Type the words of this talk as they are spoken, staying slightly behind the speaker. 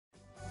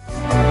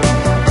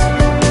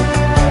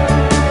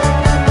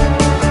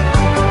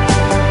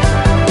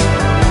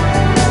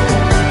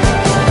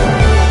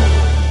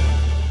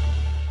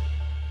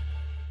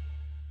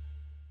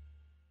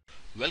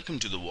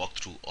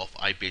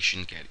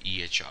iPatientCare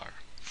EHR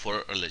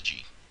for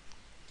allergy.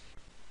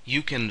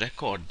 You can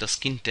record the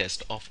skin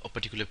test of a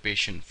particular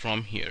patient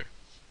from here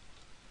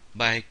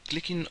by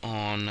clicking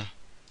on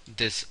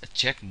this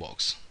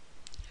checkbox.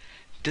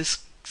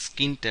 This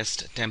skin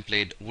test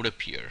template would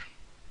appear,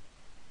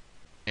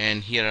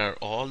 and here are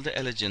all the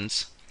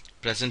allergens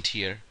present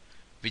here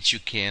which you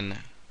can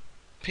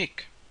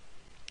pick.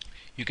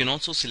 You can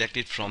also select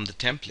it from the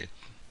template.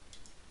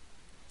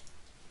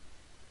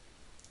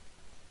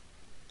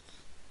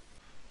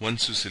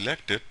 Once you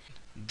select it,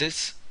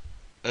 this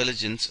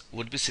allergens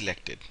would be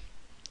selected,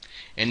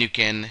 and you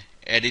can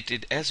edit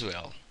it as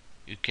well.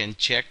 You can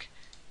check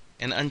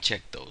and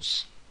uncheck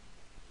those.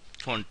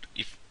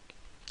 If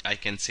I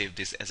can save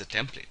this as a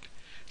template,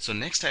 so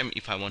next time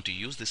if I want to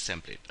use this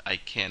template, I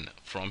can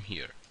from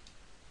here.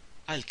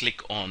 I'll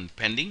click on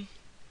pending,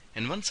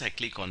 and once I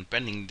click on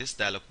pending, this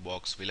dialog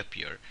box will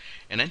appear,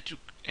 and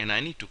I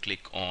need to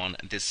click on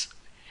this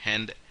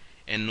hand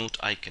and note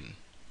icon.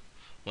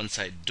 Once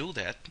I do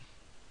that,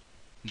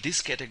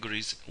 these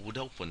categories would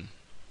open.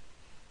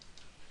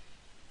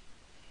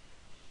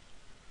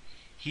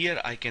 Here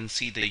I can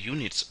see the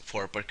units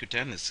for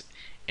percutaneous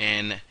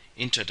and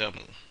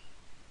intradermal.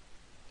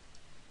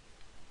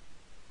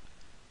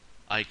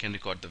 I can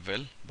record the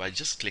well by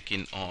just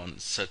clicking on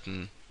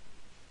certain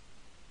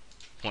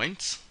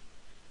points.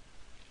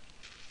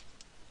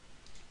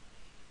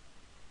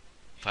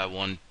 If I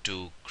want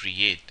to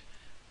create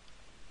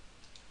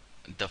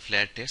the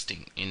flare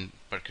testing in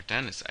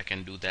percutaneous, I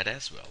can do that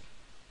as well,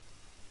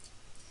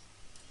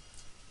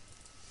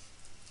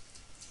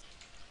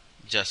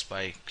 just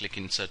by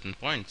clicking certain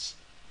points.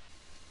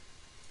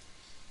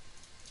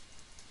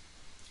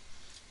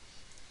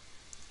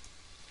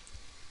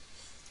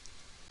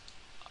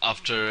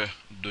 After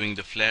doing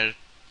the flare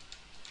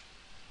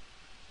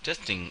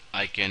testing,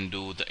 I can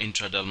do the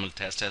intradermal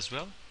test as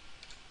well.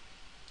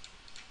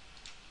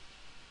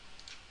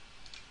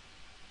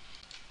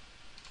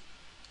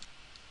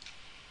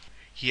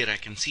 Here I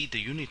can see the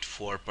unit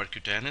for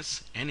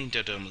percutaneous and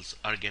intradermals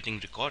are getting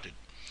recorded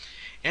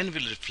and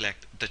will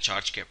reflect the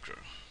charge capture.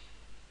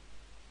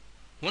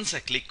 Once I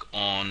click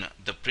on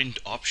the print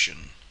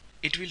option,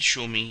 it will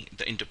show me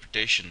the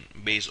interpretation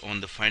based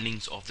on the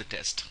findings of the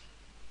test.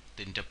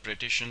 The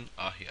interpretation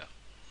are here.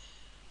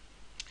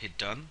 Hit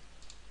done.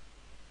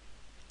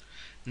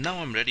 Now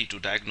I'm ready to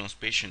diagnose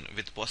patient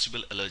with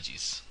possible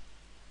allergies.